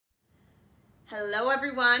Hello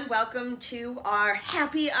everyone, welcome to our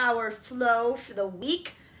happy hour flow for the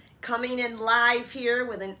week. Coming in live here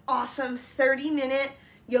with an awesome 30-minute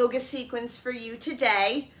yoga sequence for you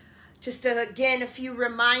today. Just again, a few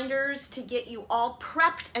reminders to get you all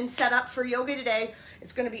prepped and set up for yoga today.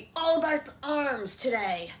 It's going to be all about the arms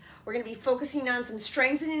today. We're going to be focusing on some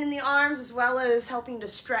strengthening in the arms as well as helping to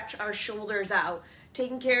stretch our shoulders out,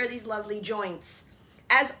 taking care of these lovely joints.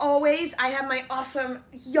 As always, I have my awesome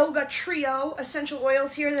yoga trio essential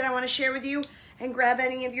oils here that I want to share with you, and grab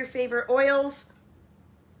any of your favorite oils.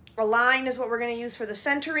 Align is what we're going to use for the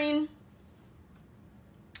centering.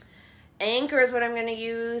 Anchor is what I'm going to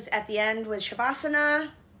use at the end with savasana.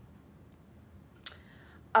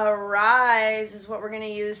 Arise is what we're going to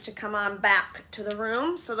use to come on back to the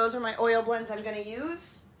room. So those are my oil blends I'm going to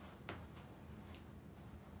use.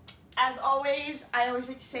 As always, I always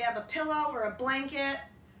like to say have a pillow or a blanket.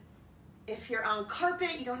 If you're on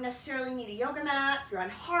carpet, you don't necessarily need a yoga mat. If you're on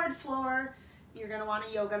hard floor, you're going to want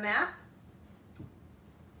a yoga mat.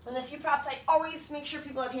 And the few props I always make sure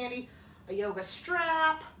people have handy: a yoga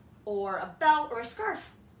strap or a belt or a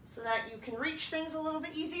scarf so that you can reach things a little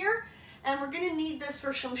bit easier. And we're going to need this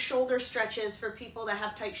for some shoulder stretches for people that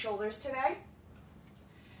have tight shoulders today.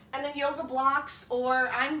 And then yoga blocks, or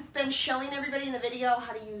I've been showing everybody in the video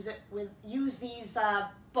how to use these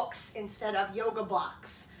books instead of yoga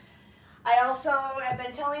blocks. I also have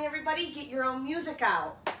been telling everybody, get your own music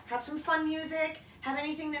out. Have some fun music. Have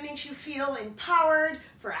anything that makes you feel empowered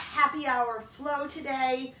for a happy hour flow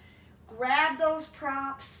today. Grab those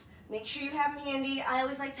props. Make sure you have them handy. I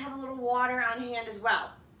always like to have a little water on hand as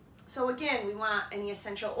well. So again, we want any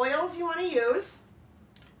essential oils you want to use.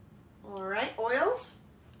 All right, oils.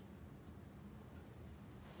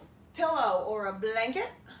 Pillow or a blanket,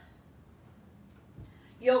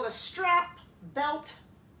 yoga strap, belt,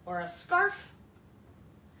 or a scarf,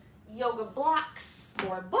 yoga blocks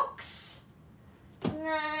or books, and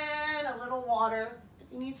then a little water if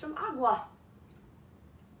you need some agua.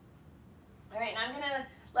 All right, now I'm gonna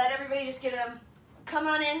let everybody just come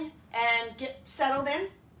on in and get settled in.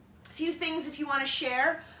 A few things if you want to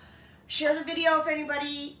share. Share the video if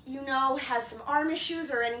anybody you know has some arm issues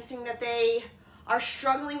or anything that they are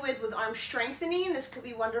struggling with arm strengthening. This could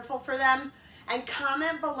be wonderful for them. And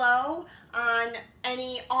comment below on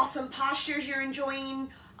any awesome postures you're enjoying.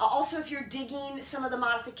 Also, if you're digging some of the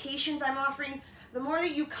modifications I'm offering, the more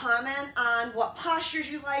that you comment on what postures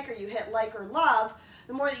you like, or you hit like or love,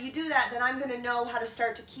 the more that you do that, then I'm going to know how to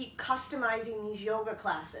start to keep customizing these yoga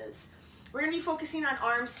classes. We're going to be focusing on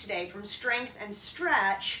arms today, from strength and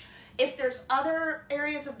stretch. If there's other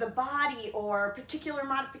areas of the body or particular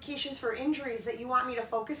modifications for injuries that you want me to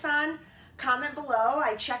focus on, comment below.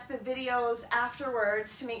 I check the videos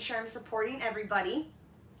afterwards to make sure I'm supporting everybody.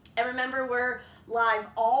 And remember, we're live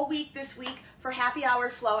all week this week for Happy Hour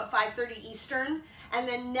Flow at 5:30 Eastern. And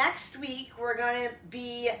then next week, we're going to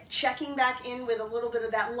be checking back in with a little bit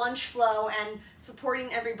of that lunch flow and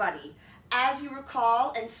supporting everybody. As you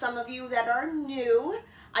recall, and some of you that are new,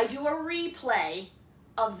 I do a replay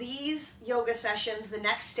of these yoga sessions the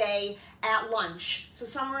next day at lunch. So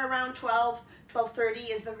somewhere around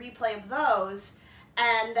 12:30 is the replay of those,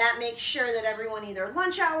 and that makes sure that everyone, either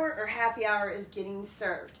lunch hour or happy hour, is getting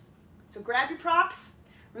served. So grab your props.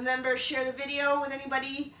 Remember, share the video with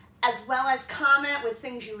anybody, as well as comment with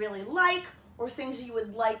things you really like or things you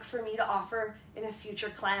would like for me to offer in a future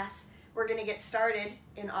class. We're going to get started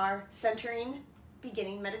in our centering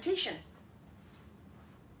beginning meditation.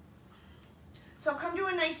 So come to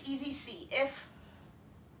a nice easy seat. If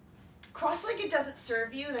cross-legged doesn't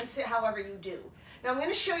serve you, then sit however you do. Now I'm going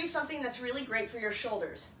to show you something that's really great for your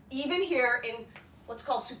shoulders. Even here in what's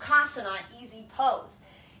called Sukhasana, easy pose,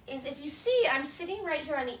 is if you see I'm sitting right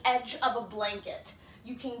here on the edge of a blanket.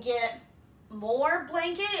 You can get more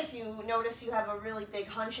blanket if you notice you have a really big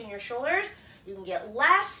hunch in your shoulders. You can get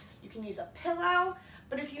less. You can use a pillow.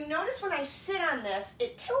 But if you notice when I sit on this,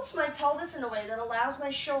 it tilts my pelvis in a way that allows my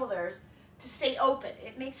shoulders to stay open.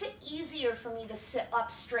 It makes it easier for me to sit up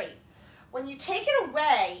straight. When you take it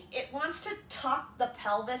away, it wants to tuck the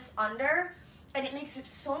pelvis under, and it makes it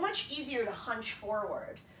so much easier to hunch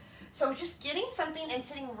forward. So just getting something and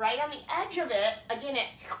sitting right on the edge of it, again, it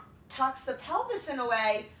tucks the pelvis in a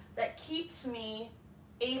way that keeps me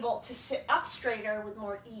able to sit up straighter with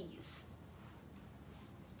more ease.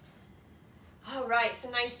 All right, so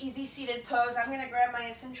nice, easy seated pose. I'm gonna grab my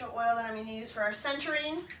essential oil that I'm gonna use for our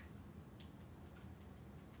centering.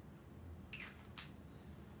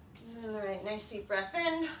 All right, nice deep breath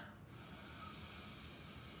in.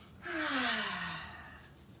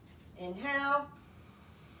 Inhale.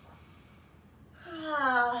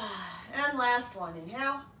 And last one,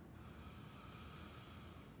 inhale.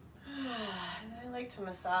 And I like to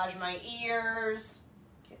massage my ears,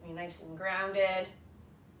 get me nice and grounded.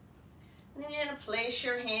 And then you're going to place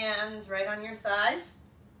your hands right on your thighs.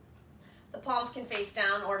 The palms can face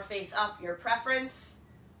down or face up, your preference.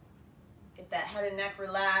 Get that head and neck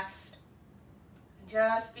relaxed.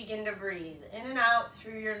 Just begin to breathe in and out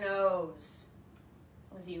through your nose.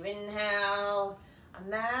 As you inhale,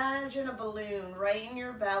 imagine a balloon right in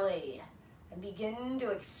your belly and begin to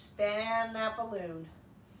expand that balloon.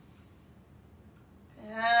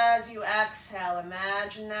 As you exhale,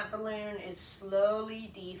 imagine that balloon is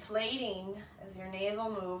slowly deflating as your navel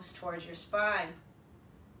moves towards your spine.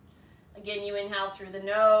 Again, you inhale through the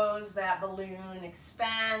nose, that balloon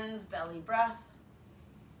expands, belly breath.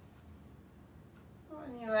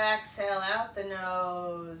 When you exhale out the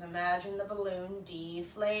nose, imagine the balloon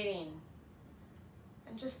deflating.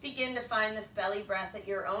 And just begin to find this belly breath at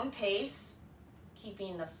your own pace,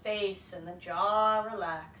 keeping the face and the jaw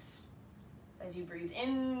relaxed. As you breathe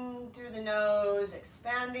in through the nose,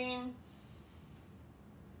 expanding.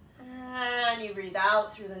 And you breathe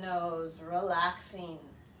out through the nose, relaxing.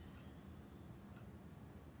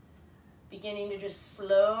 Beginning to just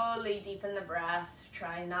slowly deepen the breath.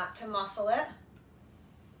 Try not to muscle it.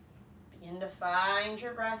 Begin to find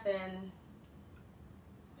your breath in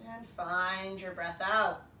and find your breath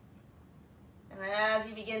out. And as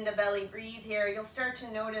you begin to belly breathe here, you'll start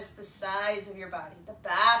to notice the sides of your body, the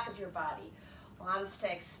back of your body wants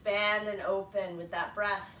to expand and open with that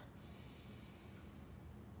breath.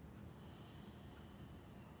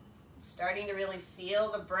 Starting to really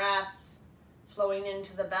feel the breath flowing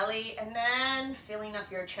into the belly and then filling up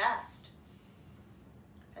your chest.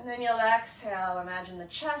 And then you'll exhale, imagine the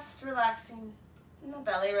chest relaxing and the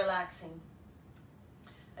belly relaxing.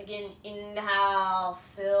 Again, inhale,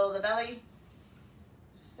 fill the belly,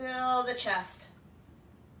 fill the chest.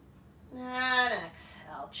 And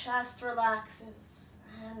exhale, chest relaxes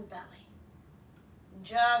and belly. And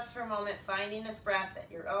just for a moment, finding this breath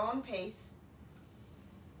at your own pace.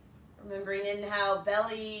 Remembering inhale,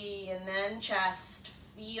 belly, and then chest.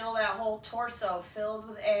 Feel that whole torso filled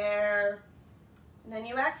with air. And then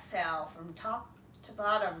you exhale from top to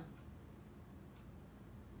bottom.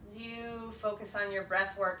 As you focus on your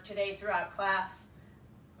breath work today throughout class,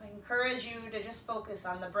 I encourage you to just focus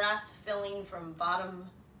on the breath filling from bottom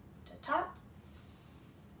to top,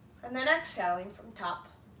 and then exhaling from top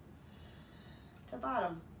to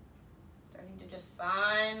bottom. Starting to just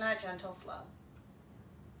find that gentle flow.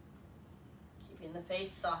 Keeping the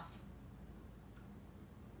face soft.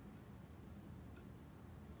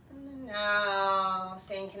 And then now,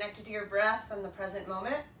 staying connected to your breath and the present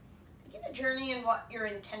moment, begin a journey in what your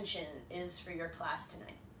intention is for your class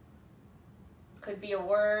tonight. Could be a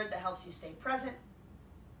word that helps you stay present.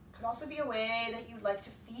 Could also be a way that you'd like to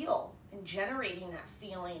feel and generating that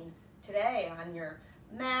feeling today on your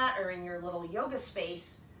mat or in your little yoga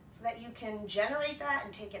space so that you can generate that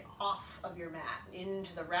and take it off of your mat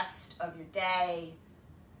into the rest of your day,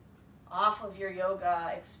 off of your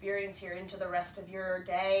yoga experience here into the rest of your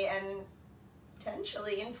day, and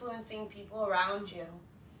potentially influencing people around you,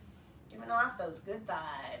 giving off those good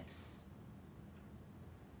vibes.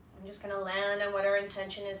 I'm just going to land on what our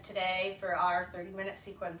intention is today for our 30-minute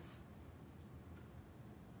sequence.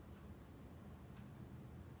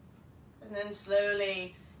 And then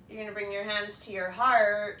slowly, you're going to bring your hands to your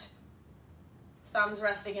heart, thumbs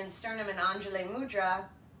rest against sternum in Anjali Mudra,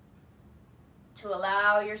 to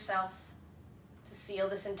allow yourself to seal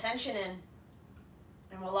this intention in.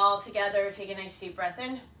 And we'll all together take a nice deep breath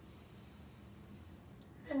in.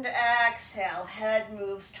 And exhale, head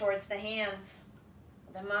moves towards the hands.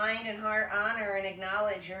 The mind and heart honor and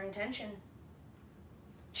acknowledge your intention.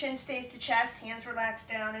 Chin stays to chest, hands relax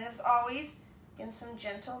down, and as always, again, some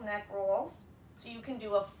gentle neck rolls. So you can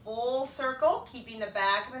do a full circle, keeping the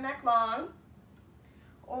back of the neck long.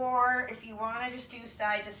 Or if you want to just do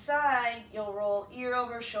side to side, you'll roll ear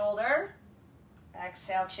over shoulder.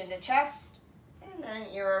 Exhale, chin to chest, and then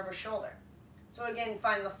ear over shoulder. So again,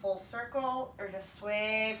 find the full circle or just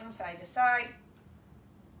sway from side to side.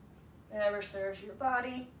 Whatever serves your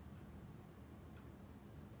body.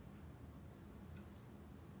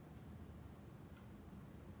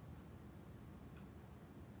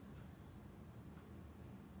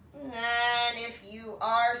 And then if you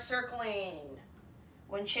are circling,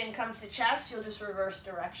 when chin comes to chest, you'll just reverse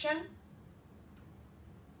direction.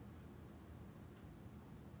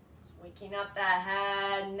 Just waking up that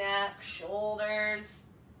head, neck, shoulders.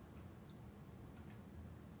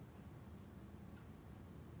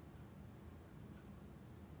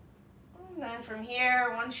 And then from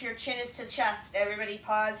here, once your chin is to chest, everybody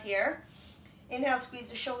pause here. Inhale, squeeze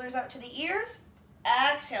the shoulders out to the ears.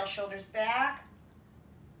 Exhale, shoulders back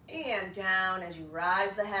and down as you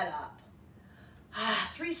rise the head up.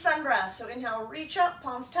 3 sun breaths. So inhale, reach up,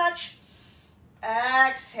 palms touch.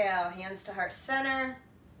 Exhale, hands to heart center.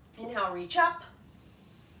 Inhale, reach up.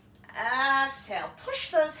 Exhale,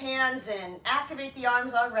 push those hands in. Activate the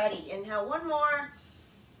arms already. Inhale, one more.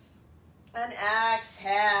 And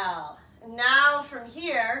exhale. And now from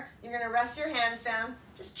here, you're going to rest your hands down.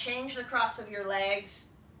 Just change the cross of your legs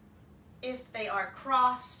if they are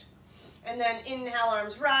crossed. And then inhale,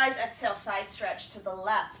 arms rise. Exhale, side stretch to the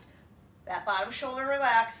left. That bottom shoulder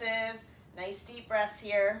relaxes. Nice deep breaths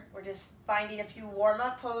here. We're just finding a few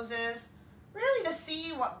warm-up poses, really to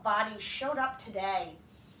see what body showed up today.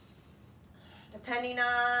 Depending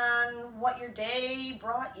on what your day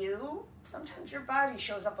brought you, sometimes your body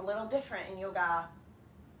shows up a little different in yoga.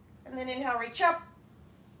 And then inhale, reach up.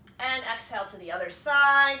 And exhale to the other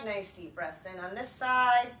side. Nice deep breaths in on this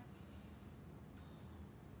side.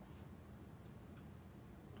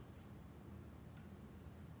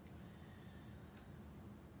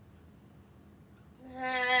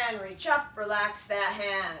 And reach up, relax that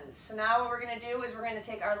hand. So now what we're going to do is we're going to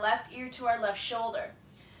take our left ear to our left shoulder.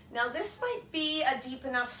 Now this might be a deep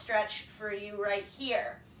enough stretch for you right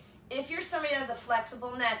here. If you're somebody that has a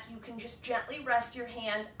flexible neck, you can just gently rest your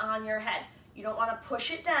hand on your head. You don't want to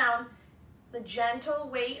push it down. The gentle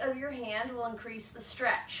weight of your hand will increase the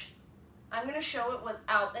stretch. I'm going to show it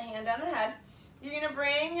without the hand on the head. You're going to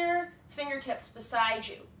bring your fingertips beside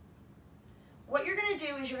you. What you're going to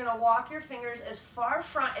do is you're going to walk your fingers as far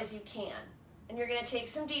front as you can. And you're going to take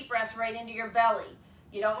some deep breaths right into your belly.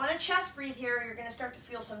 You don't want to chest breathe here, or you're going to start to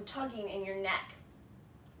feel some tugging in your neck.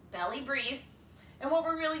 Belly breathe. And what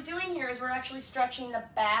we're really doing here is we're actually stretching the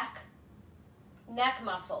back neck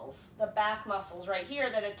muscles, the back muscles right here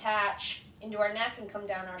that attach into our neck and come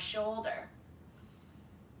down our shoulder.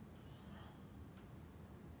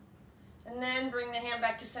 And then bring the hand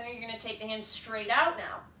back to center. You're going to take the hand straight out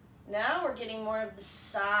now. Now we're getting more of the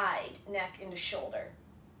side, neck into shoulder.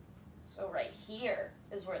 So right here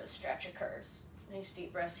is where the stretch occurs. Nice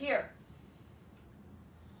deep breaths here.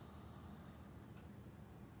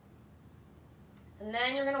 And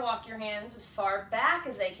then you're going to walk your hands as far back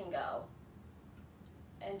as they can go.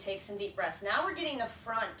 And take some deep breaths. Now we're getting the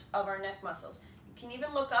front of our neck muscles. You can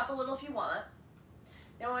even look up a little if you want.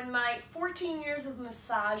 Now in my 14 years of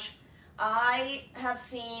massage, I have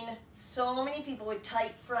seen so many people with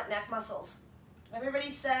tight front neck muscles.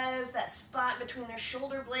 Everybody says that spot between their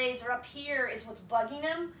shoulder blades or up here is what's bugging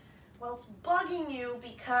them. Well, it's bugging you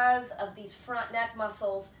because of these front neck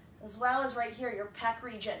muscles, as well as right here, your pec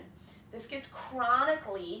region. This gets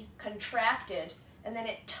chronically contracted, and then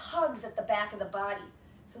it tugs at the back of the body.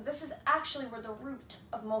 So this is actually where the root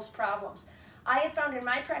of most problems. I have found in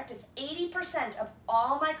my practice 80% of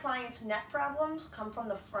all my clients' neck problems come from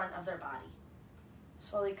the front of their body.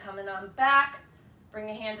 Slowly coming on back, bring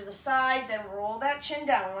a hand to the side, then roll that chin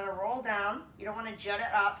down. We want to roll down. You don't want to jut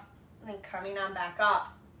it up, and then coming on back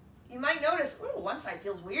up. You might notice, ooh, one side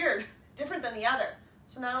feels weird, different than the other.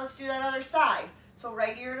 So now let's do that other side. So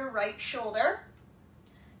right ear to right shoulder.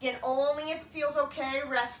 Again, only if it feels okay,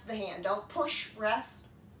 rest the hand. Don't push, rest.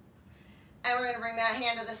 And we're going to bring that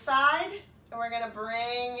hand to the side. And we're going to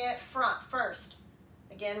bring it front first.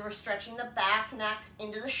 Again, we're stretching the back neck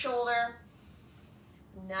into the shoulder.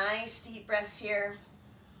 Nice deep breaths here.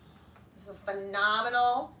 This is a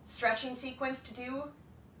phenomenal stretching sequence to do.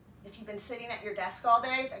 If you've been sitting at your desk all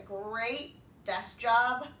day, it's a great desk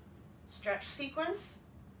job stretch sequence.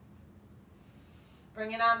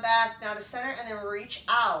 Bring it on back now to center and then reach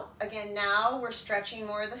out. Again, now we're stretching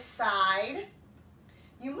more of the side.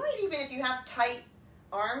 You might even, if you have tight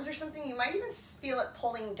arms or something, you might even feel it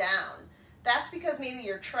pulling down. That's because maybe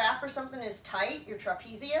your trap or something is tight, your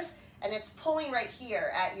trapezius, and it's pulling right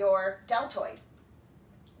here at your deltoid,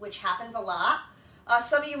 which happens a lot.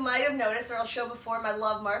 Some of you might have noticed, or I'll show before, my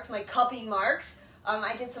love marks, my cupping marks.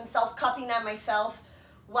 I did some self-cupping on myself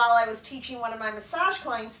while I was teaching one of my massage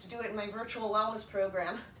clients to do it in my virtual wellness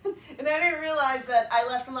program. And I didn't realize that I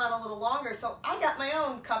left them on a little longer, so I got my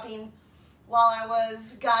own cupping while I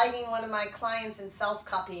was guiding one of my clients in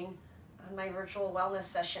self-cupping on my virtual wellness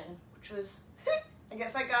session, which was, I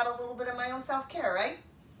guess I got a little bit of my own self-care, right?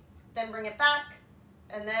 Then bring it back,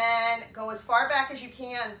 and then go as far back as you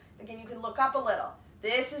can. Again, you can look up a little.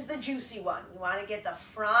 This is the juicy one. You want to get the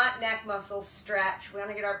front neck muscles stretched. We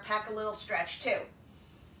want to get our pec a little stretched too.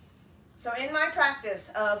 So in my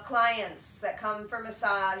practice of clients that come for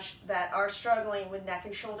massage that are struggling with neck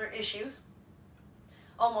and shoulder issues,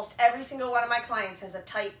 almost every single one of my clients has a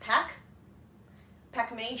tight pec.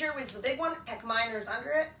 Pec major, which is the big one, pec minor is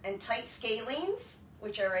under it, and tight scalenes,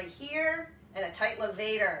 which are right here, and a tight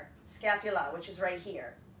levator, scapula, which is right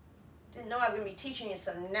here. Didn't know I was going to be teaching you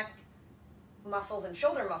some neck muscles and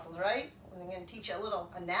shoulder muscles, right? I'm going to teach you a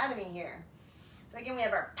little anatomy here. So again, we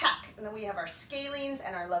have our pec, and then we have our scalenes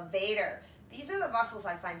and our levator. These are the muscles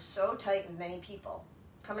I find so tight in many people.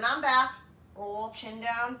 Coming on back, roll chin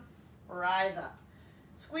down, rise up.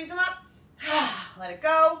 Squeeze them up, let it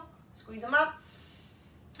go. Squeeze them up,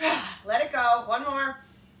 let it go. One more.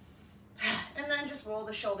 And then just roll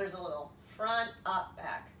the shoulders a little. Front, up,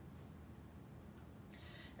 back.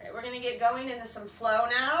 All right, we're going to get going into some flow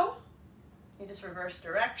now. You just reverse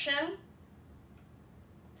direction.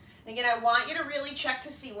 And again, I want you to really check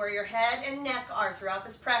to see where your head and neck are throughout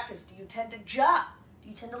this practice. Do you tend to jump? Do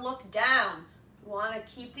you tend to look down? You want to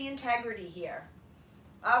keep the integrity here.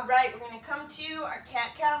 All right, we're going to come to our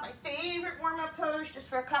cat-cow, my favorite warm-up pose, just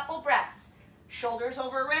for a couple breaths. Shoulders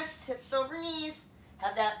over wrists, hips over knees.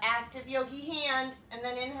 Have that active yogi hand, and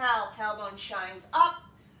then inhale, tailbone shines up,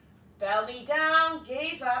 belly down,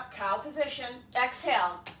 gaze up, cow position.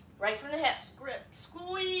 Exhale, right from the hips, grip,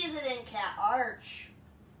 squeeze it in, cat, arch.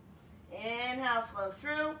 Inhale, flow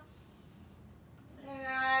through,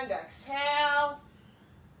 and exhale.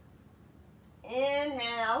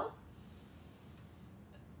 Inhale,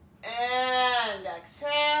 and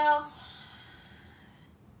exhale.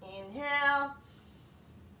 Inhale,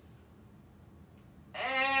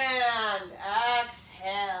 and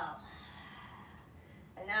exhale.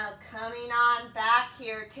 And now coming on back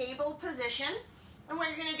here, table position. And what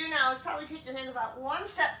you're going to do now is probably take your hands about one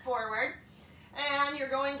step forward, and you're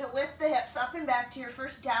going to lift the hips up and back to your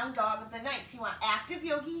first down dog of the night. So you want active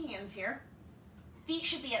yogi hands here. Feet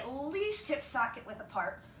should be at least hip socket width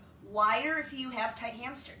apart, wider if you have tight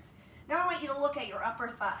hamstrings. Now I want you to look at your upper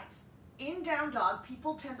thighs. In down dog,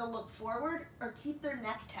 people tend to look forward or keep their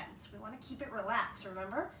neck tense. We want to keep it relaxed,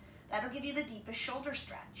 remember? That'll give you the deepest shoulder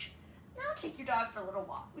stretch. Now take your dog for a little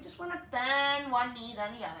walk. We just want to bend one knee,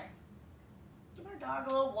 then the other. Give our dog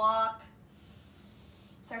a little walk.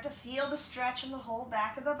 Start to feel the stretch in the whole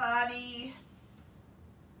back of the body.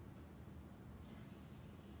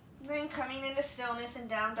 And then coming into stillness and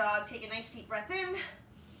down dog, take a nice deep breath in.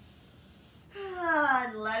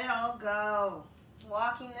 And let it all go.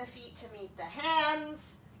 Walking the feet to meet the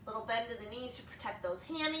hands. Little bend in the knees to protect those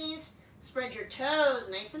hammies. Spread your toes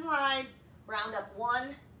nice and wide. Round up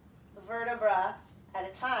one vertebra at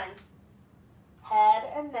a time. Head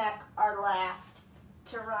and neck are last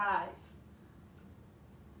to rise.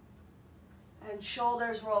 And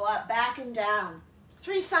shoulders roll up, back and down.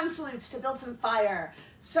 3 sun salutes to build some fire.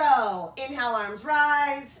 So inhale, arms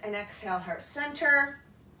rise, and exhale, heart center.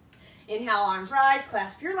 Inhale, arms rise,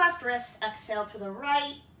 clasp your left wrist, exhale to the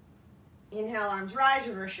right. Inhale, arms rise,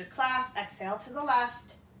 reverse your clasp, exhale to the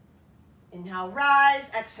left. Inhale, rise,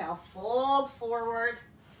 exhale, fold forward.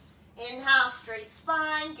 Inhale, straight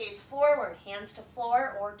spine, gaze forward, hands to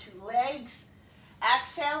floor or to legs.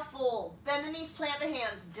 Exhale, fold. Bend the knees, plant the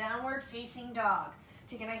hands, downward facing dog.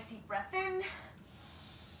 Take a nice deep breath in.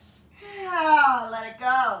 Let it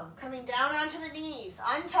go. Coming down onto the knees,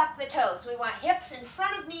 untuck the toes. So we want hips in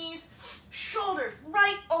front of knees, shoulders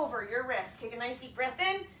right over your wrists. Take a nice deep breath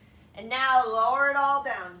in, and now lower it all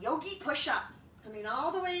down. Yogi push up, coming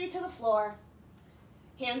all the way to the floor.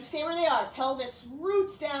 Hands stay where they are. Pelvis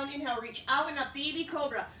roots down. Inhale, reach out and up, baby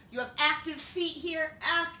cobra. You have active feet here,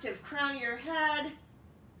 active crown of your head.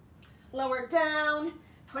 Lower down,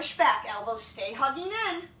 push back, elbows stay hugging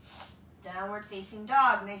in. Downward facing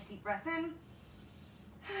dog, nice deep breath in.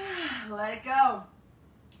 Let it go.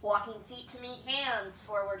 Walking feet to meet hands,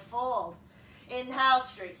 forward fold. Inhale,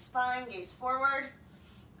 straight spine, gaze forward.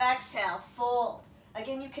 Exhale, fold.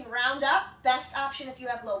 Again, you can round up. Best option if you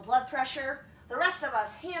have low blood pressure. The rest of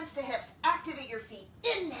us, hands to hips, activate your feet.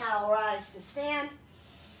 Inhale, rise to stand.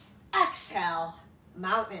 Exhale,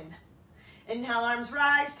 mountain. Inhale, arms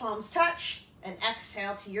rise, palms touch. And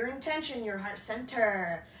exhale to your intention, your heart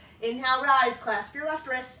center. Inhale, rise, clasp your left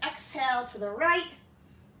wrist. Exhale to the right.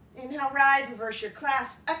 Inhale, rise, reverse your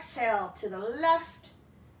clasp. Exhale to the left.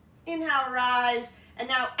 Inhale, rise. And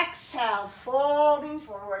now exhale, folding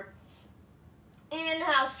forward.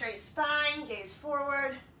 Inhale, straight spine, gaze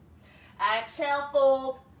forward. Exhale,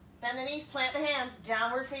 fold. Bend the knees, plant the hands.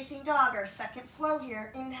 Downward facing dog, our second flow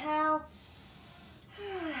here. Inhale.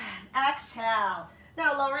 Exhale.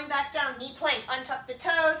 Now lowering back down, knee plank. Untuck the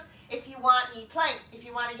toes if you want knee plank. If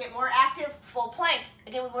you want to get more active, full plank.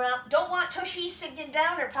 Again, we don't want tushy sinking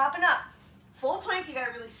down or popping up. Full plank, you got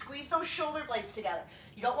to really squeeze those shoulder blades together.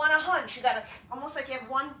 You don't want to hunch. You got to, almost like you have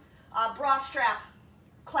one bra strap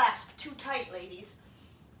clasp too tight, ladies.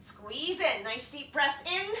 Squeeze in. Nice deep breath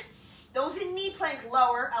in. Those in knee plank,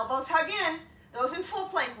 lower. Elbows hug in. Those in full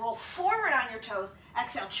plank, roll forward on your toes.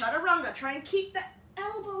 Exhale, chaturanga. Try and keep the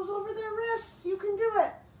elbows over the wrists. You can do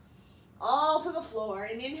it. All to the floor.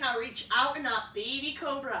 And inhale, reach out and up, baby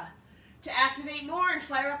cobra. To activate more and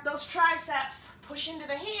fire up those triceps, push into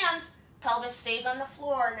the hands. Pelvis stays on the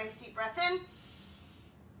floor. Nice deep breath in.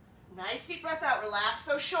 Nice deep breath out. Relax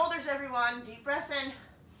those shoulders, everyone. Deep breath in.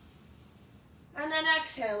 And then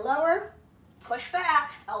exhale, lower. Push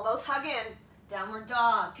back. Elbows hug in. Downward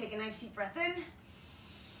dog. Take a nice deep breath in.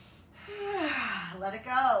 Let it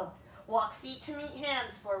go. Walk feet to meet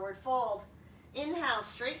hands. Forward fold. Inhale,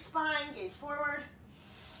 straight spine. Gaze forward.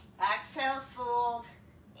 Exhale, fold.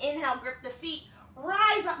 Inhale, grip the feet.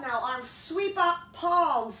 Rise up now. Arms sweep up.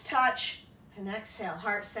 Palms touch. And exhale,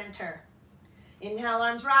 heart center. Inhale,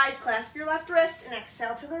 arms rise. Clasp your left wrist. And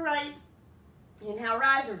exhale to the right. Inhale,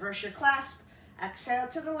 rise. Reverse your clasp. Exhale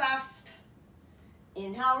to the left.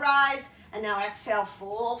 Inhale, rise. And now exhale,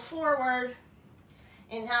 fold forward.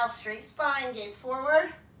 Inhale, straight spine. Gaze forward.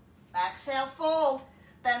 Exhale, fold.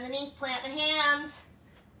 Bend the knees, plant the hands.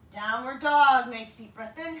 Downward dog. Nice deep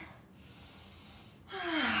breath in.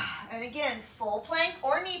 And again, full plank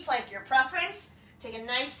or knee plank, your preference. Take a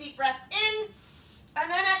nice deep breath in. And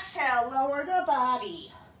then exhale, lower the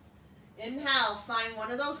body. Inhale, find one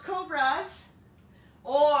of those cobras.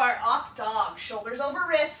 Or up dog, shoulders over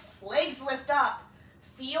wrists, legs lift up.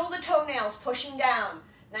 Feel the toenails pushing down.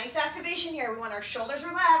 Nice activation here. We want our shoulders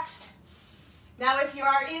relaxed. Now if you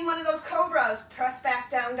are in one of those cobras, press back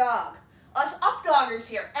down dog. Us up doggers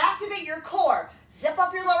here, activate your core. Zip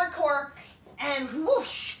up your lower core and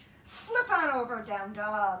whoosh, flip on over down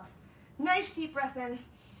dog. Nice deep breath in.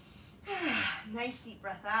 Nice deep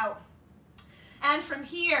breath out. And from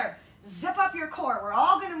here, zip up your core. We're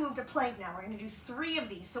all going to move to plank now. We're going to do 3 of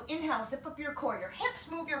these. So inhale, zip up your core. Your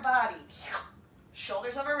hips move your body.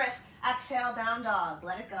 Shoulders over wrists. Exhale, down dog.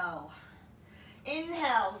 Let it go.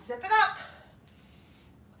 Inhale, zip it up.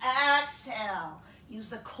 Exhale. Use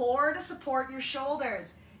the core to support your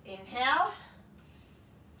shoulders. Inhale.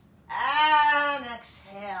 And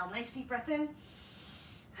exhale. Nice deep breath in.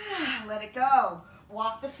 Let it go.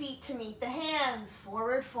 Walk the feet to meet the hands.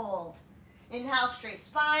 Forward fold. Inhale, straight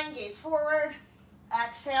spine. Gaze forward.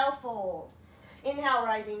 Exhale, fold. Inhale,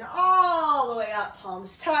 rising all the way up.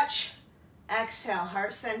 Palms touch. Exhale,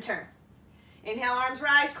 heart center. Inhale, arms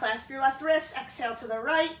rise. Clasp your left wrist. Exhale to the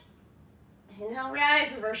right. Inhale,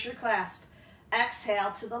 rise. Reverse your clasp.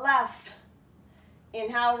 Exhale to the left.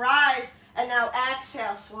 Inhale, rise. And now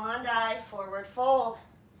exhale, swan dive, forward fold.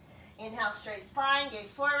 Inhale, straight spine,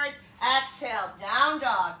 gaze forward. Exhale, down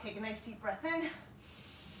dog. Take a nice deep breath in.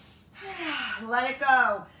 Let it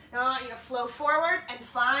go. Now I want you to flow forward and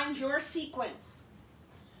find your sequence.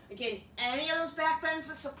 Again, any of those back bends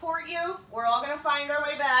that support you, we're all going to find our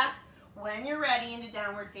way back when you're ready into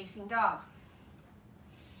downward facing dog.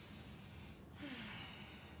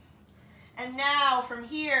 And now from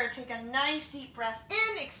here, take a nice deep breath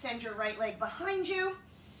in, extend your right leg behind you,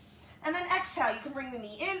 and then exhale. You can bring the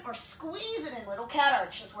knee in or squeeze it in, little cat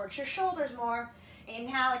arch. This works your shoulders more.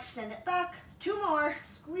 Inhale, extend it back. 2 more,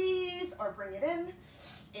 squeeze or bring it in.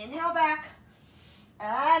 Inhale back,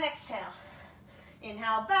 and exhale.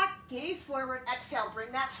 Inhale back, gaze forward, exhale,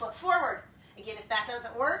 bring that foot forward. Again, if that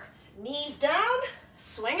doesn't work, knees down,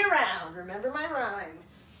 swing around. Remember my rhyme.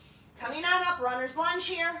 Coming on up, runner's lunge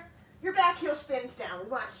here. Your back heel spins down. We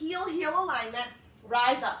want heel-heel alignment.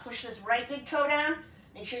 Rise up. Push this right big toe down.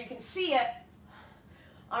 Make sure you can see it.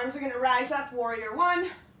 Arms are going to rise up, warrior 1,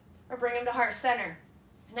 or bring them to heart center.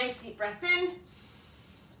 Nice deep breath in.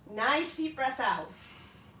 Nice deep breath out.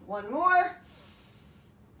 1 more.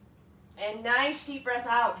 And nice deep breath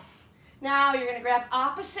out. Now you're going to grab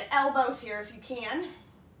opposite elbows here if you can.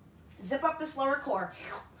 Zip up this lower core.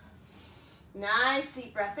 Nice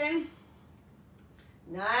deep breath in.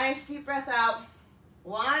 Nice deep breath out.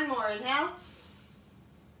 1 more, inhale.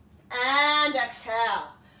 And exhale.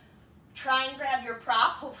 Try and grab your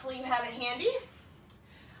prop. Hopefully you have it handy.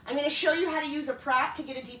 I'm going to show you how to use a prop to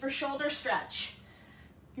get a deeper shoulder stretch.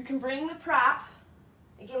 You can bring the prop.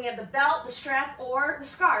 Again, we have the belt, the strap, or the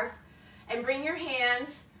scarf. And bring your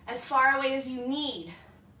hands as far away as you need.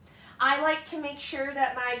 I like to make sure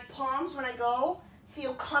that my palms, when I go,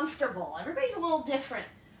 feel comfortable. Everybody's a little different.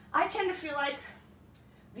 I tend to feel like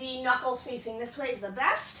the knuckles facing this way is the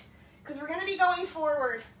best because we're going to be going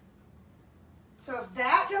forward. So if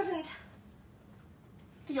that doesn't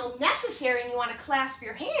feel necessary and you want to clasp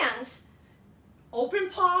your hands, open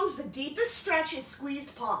palms, the deepest stretch is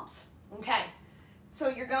squeezed palms. Okay, so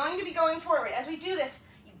you're going to be going forward. As we do this,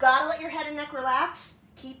 you've got to let your head and neck relax.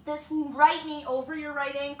 Keep this right knee over your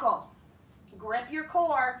right ankle. Grip your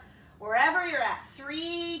core. wherever you're at.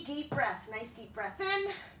 3 deep breaths. Nice deep breath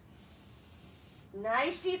in.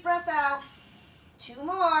 Nice deep breath out. 2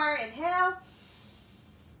 more. Inhale.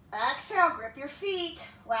 Exhale. Grip your feet.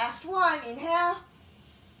 Last one. Inhale.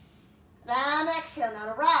 And exhale. Now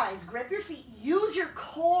to rise. Grip your feet. Use your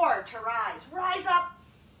core to rise. Rise up.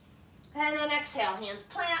 And then exhale. Hands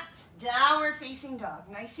plant. Downward facing dog.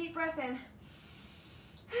 Nice deep breath in.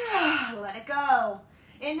 Let it go.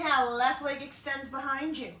 Inhale. Left leg extends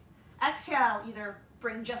behind you. Exhale. Either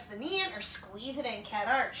bring just the knee in or squeeze it in. Cat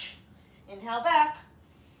arch. Inhale back.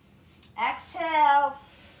 Exhale.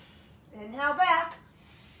 Inhale back.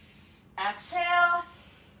 Exhale.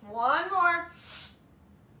 1 more.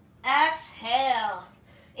 Exhale.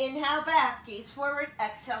 Inhale back. Gaze forward.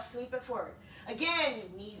 Exhale. Sweep it forward. Again,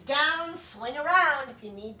 knees down. Swing around if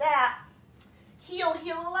you need that. Heel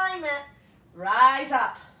alignment. Rise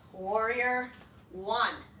up. Warrior 1.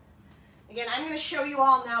 Again, I'm going to show you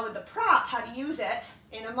all now with the prop how to use it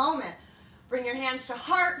in a moment. Bring your hands to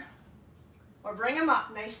heart. Or bring them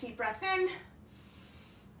up. Nice deep breath in.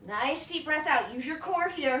 Nice deep breath out. Use your core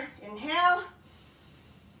here. Inhale.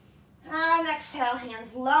 And exhale.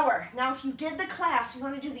 Hands lower. Now if you did the clasp, you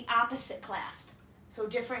want to do the opposite clasp. So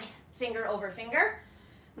different finger over finger.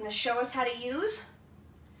 I'm going to show us how to use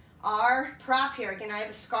our prop here. Again, I have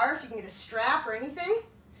a scarf. You can get a strap or anything.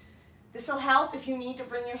 This will help if you need to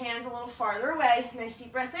bring your hands a little farther away. Nice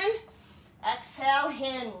deep breath in. Exhale.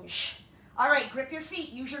 Hinge. All right, grip your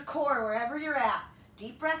feet. Use your core wherever you're at.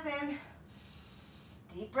 Deep breath in.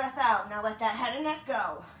 Deep breath out. Now let that head and neck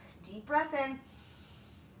go. Deep breath in.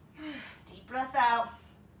 Deep breath out.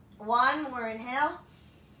 1 more. Inhale.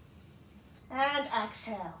 And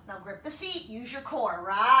exhale. Now grip the feet. Use your core.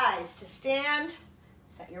 Rise to stand.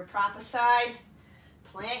 Set your prop aside.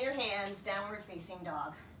 Plant your hands. Downward facing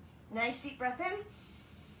dog. Nice deep breath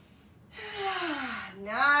in.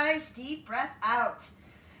 Nice deep breath out.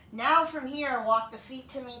 Now from here, walk the feet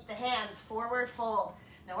to meet the hands, forward fold.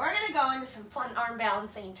 Now we're going to go into some fun arm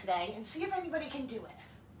balancing today and see if anybody can do it.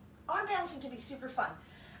 Arm balancing can be super fun.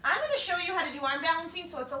 I'm going to show you how to do arm balancing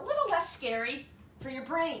so it's a little less scary for your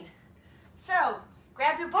brain. So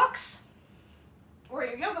grab your books or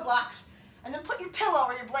your yoga blocks and then put your pillow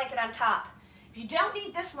or your blanket on top. If you don't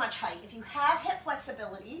need this much height, if you have hip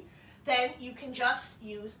flexibility, then you can just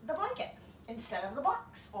use the blanket instead of the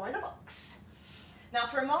blocks or the books. Now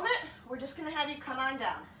for a moment, we're just going to have you come on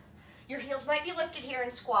down. Your heels might be lifted here in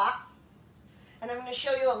squat. And I'm going to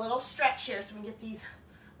show you a little stretch here so we can get these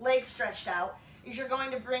legs stretched out. Is you're going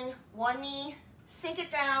to bring one knee, sink it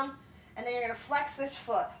down, and then you're going to flex this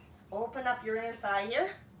foot. Open up your inner thigh here.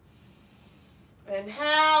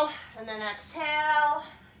 Inhale, and then exhale.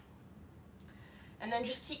 And then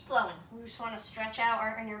just keep flowing. We just want to stretch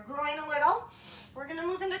out in your groin a little. We're going to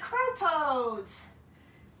move into crow pose.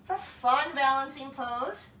 It's a fun balancing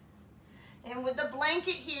pose. And with the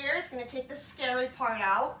blanket here, it's going to take the scary part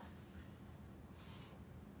out.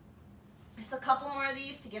 Just a couple more of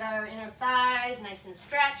these to get our inner thighs nice and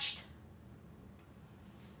stretched.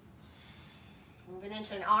 Moving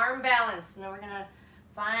into an arm balance. Now we're going to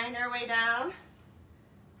find our way down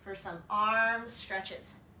for some arm stretches.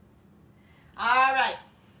 All right.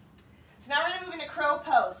 So now we're going to move into crow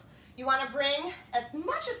pose. You want to bring as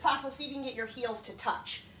much as possible so you can get your heels to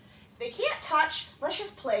touch. If they can't touch, let's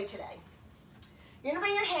just play today. You're going to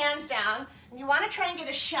bring your hands down, and you want to try and get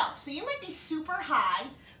a shelf. So you might be super high,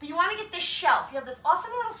 but you want to get this shelf. You have this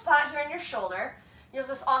awesome little spot here on your shoulder. You have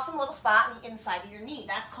this awesome little spot on the inside of your knee.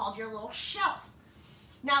 That's called your little shelf.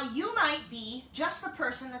 Now you might be just the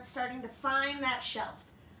person that's starting to find that shelf.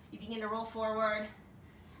 You begin to roll forward,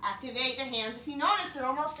 activate the hands. If you notice, they're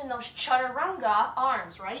almost in those chaturanga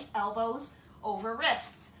arms, right? Elbows over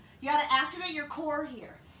wrists. You got to activate your core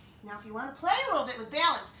here. Now if you want to play a little bit with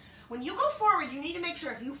balance, when you go forward, you need to make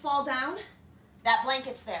sure if you fall down, that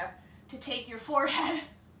blanket's there to take your forehead.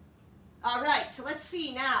 All right, so let's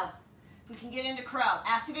see now if we can get into crow.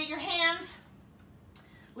 Activate your hands.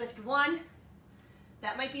 Lift 1.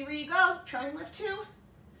 That might be where you go. Try and lift 2.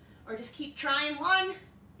 Or just keep trying 1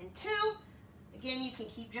 and 2. Again, you can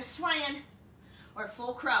keep just swaying. Or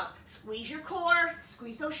full crow. Squeeze your core.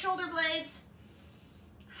 Squeeze those shoulder blades.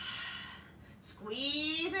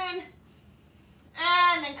 Squeeze in.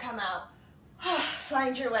 And then come out.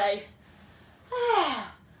 Find your way.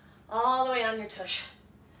 All the way on your tush.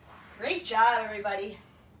 Great job, everybody.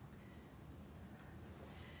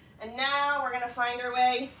 And now we're going to find our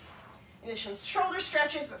way into some shoulder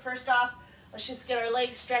stretches. But first off, let's just get our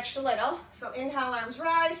legs stretched a little. So inhale, arms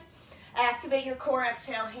rise. Activate your core.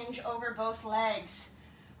 Exhale, hinge over both legs.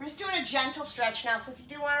 We're just doing a gentle stretch now. So if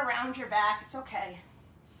you do want to round your back, it's okay.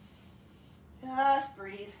 Just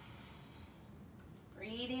breathe.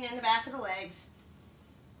 Breathing in the back of the legs.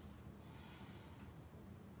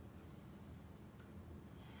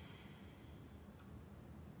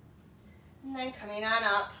 And then coming on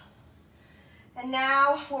up. And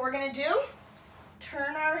now what we're going to do,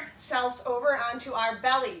 turn ourselves over onto our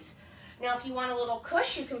bellies. Now if you want a little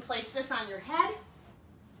cush, you can place this on your head.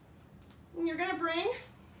 And you're going to bring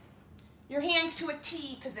your hands to a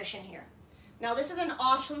T position here. Now this is an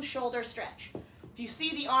awesome shoulder stretch. If you see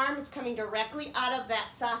the arm, it's coming directly out of that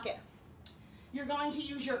socket. You're going to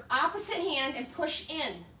use your opposite hand and push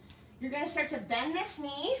in. You're going to start to bend this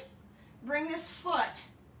knee, bring this foot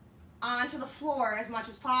onto the floor as much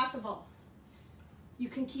as possible. You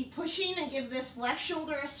can keep pushing and give this left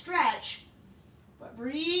shoulder a stretch, but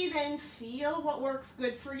breathe in, feel what works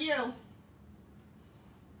good for you.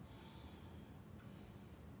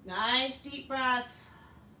 Nice deep breaths.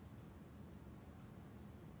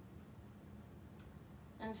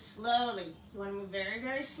 And slowly, you want to move very,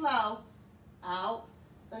 very slow, out,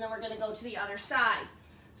 and then we're going to go to the other side.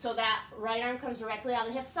 So that right arm comes directly on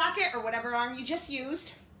the hip socket, or whatever arm you just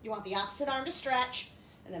used. You want the opposite arm to stretch,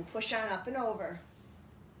 and then push on up and over.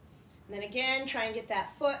 And then again, try and get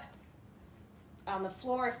that foot on the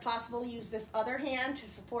floor. If possible, use this other hand to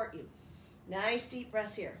support you. Nice deep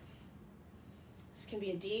breaths here. This can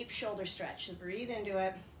be a deep shoulder stretch, so breathe into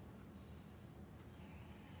it.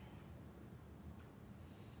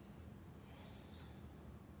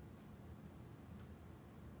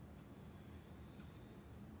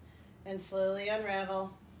 And slowly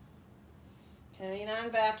unravel. Coming on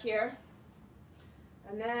back here.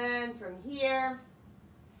 And then from here,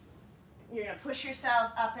 you're going to push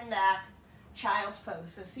yourself up and back, child's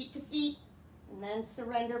pose. So seat to feet, and then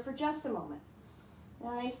surrender for just a moment.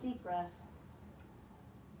 Nice deep breaths.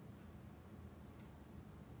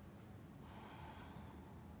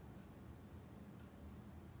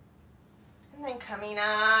 And then coming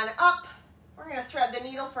on up, we're going to thread the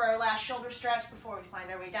needle for our last shoulder stretch before we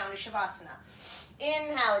find our way down to Shavasana.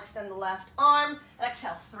 Inhale, extend the left arm.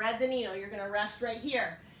 Exhale, thread the needle. You're going to rest right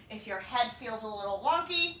here. If your head feels a little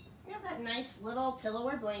wonky, you have that nice little pillow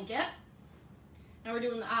or blanket. Now we're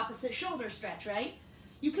doing the opposite shoulder stretch, right?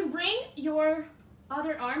 You can bring your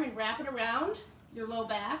other arm and wrap it around your low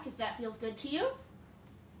back if that feels good to you.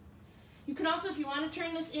 You can also, if you want to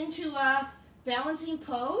turn this into a balancing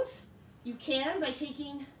pose, you can by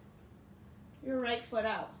taking your right foot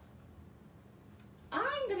out.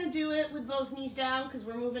 I'm going to do it with those knees down because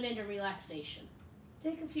we're moving into relaxation.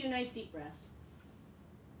 Take a few nice deep breaths.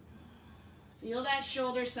 Feel that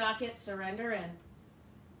shoulder socket, surrender in.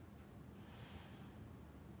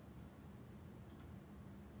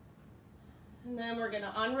 And then we're going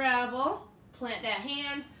to unravel, plant that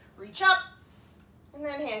hand, reach up, and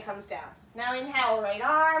then hand comes down. Now inhale, right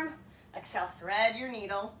arm. Exhale, thread your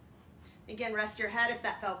needle. Again, rest your head if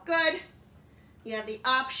that felt good. You have the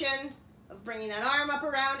option of bringing that arm up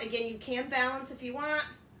around. Again, you can balance if you want.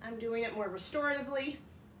 I'm doing it more restoratively.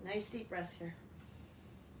 Nice deep breaths here.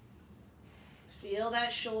 Feel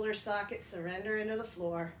that shoulder socket, surrender into the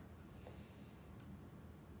floor.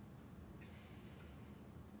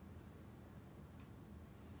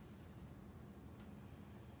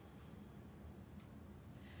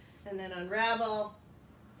 And then unravel.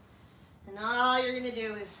 And all you're going to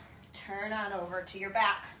do is turn on over to your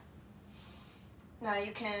back. Now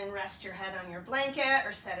you can rest your head on your blanket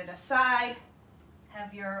or set it aside.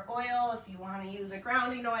 Have your oil if you want to use a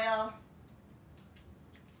grounding oil.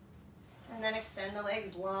 And then extend the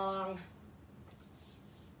legs long.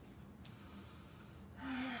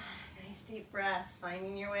 Nice deep breaths,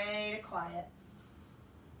 finding your way to quiet.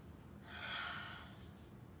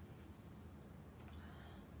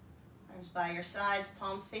 Arms by your sides,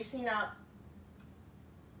 palms facing up.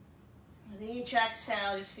 With each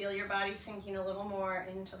exhale, just feel your body sinking a little more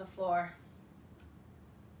into the floor.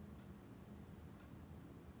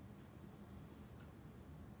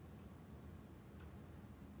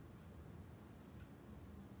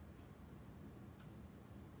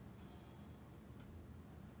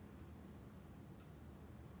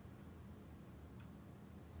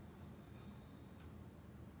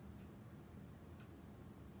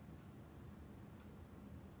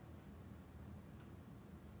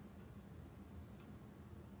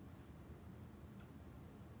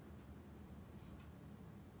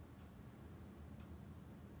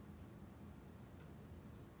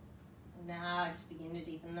 Now just begin to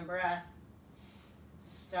deepen the breath.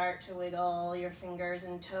 Start to wiggle your fingers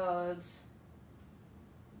and toes.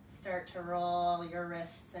 Start to roll your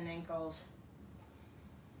wrists and ankles.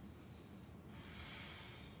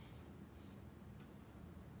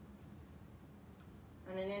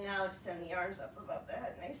 On an inhale, extend the arms up above the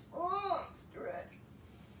head. Nice long stretch.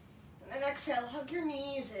 And exhale, hug your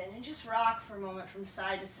knees in and just rock for a moment from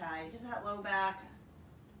side to side. Give that low back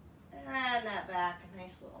and that back a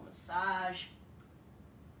nice little massage.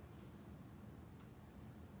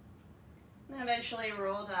 And then eventually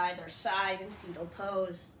roll to either side in fetal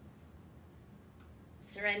pose.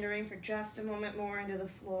 Surrendering for just a moment more into the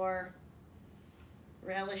floor.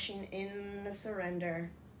 Relishing in the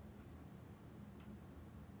surrender.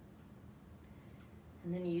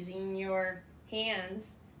 And then using your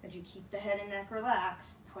hands as you keep the head and neck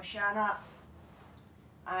relaxed, push on up.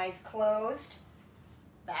 Eyes closed.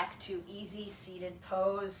 Back to easy seated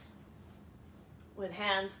pose with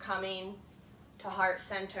hands coming to heart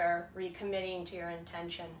center, recommitting to your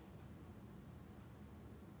intention.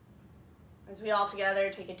 As we all together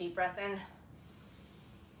take a deep breath in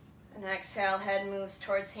and exhale, head moves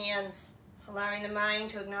towards hands, allowing the mind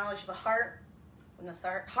to acknowledge the heart, and the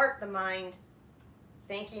heart the mind,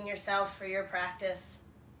 thanking yourself for your practice.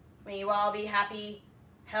 May you all be happy,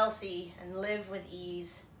 healthy, and live with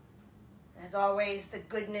ease. As always, the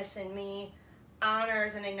goodness in me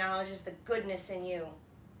honors and acknowledges the goodness in you,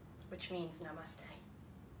 which means namaste.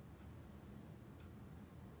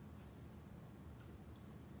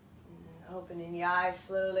 And opening the eyes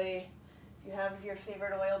slowly. If you have your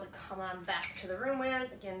favorite oil to come on back to the room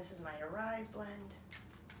with, again, this is my Arise blend.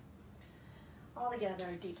 All together,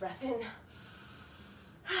 deep breath in.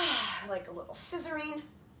 Like a little scissoring.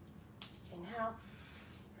 Inhale.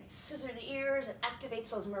 Scissor the ears. It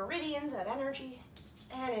activates those meridians, that energy.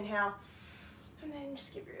 And inhale. And then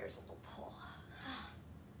just give your ears a little pull.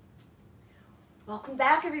 Welcome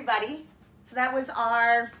back, everybody. So that was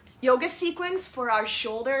our yoga sequence for our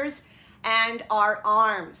shoulders and our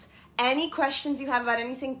arms. Any questions you have about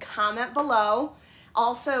anything, comment below.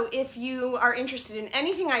 Also, if you are interested in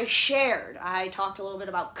anything I shared, I talked a little bit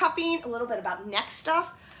about cupping, a little bit about neck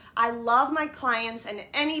stuff. I love my clients and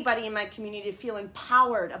anybody in my community to feel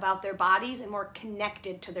empowered about their bodies and more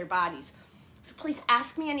connected to their bodies. So please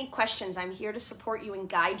ask me any questions. I'm here to support you and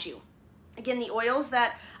guide you. Again, the oils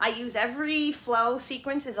that I use every flow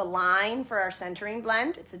sequence is Align for our centering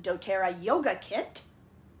blend. It's a doTerra yoga kit.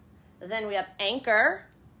 Then we have Anchor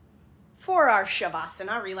for our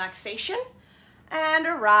Shavasana, relaxation, and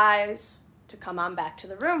Arise to come on back to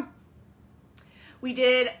the room. We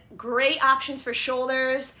did great options for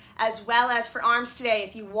shoulders as well as for arms today.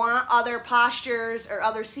 If you want other postures or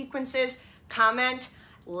other sequences, comment,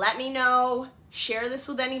 let me know. Share this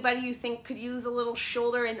with anybody you think could use a little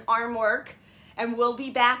shoulder and arm work. And we'll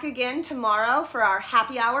be back again tomorrow for our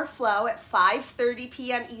happy hour flow at 5:30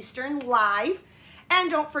 p.m. Eastern live. And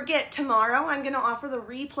don't forget, tomorrow I'm going to offer the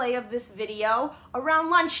replay of this video around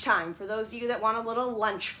lunchtime for those of you that want a little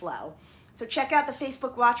lunch flow. So check out the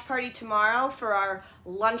Facebook watch party tomorrow for our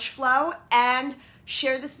lunch flow and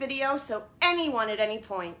share this video so anyone at any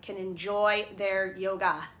point can enjoy their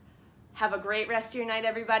yoga. Have a great rest of your night,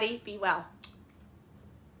 everybody. Be well.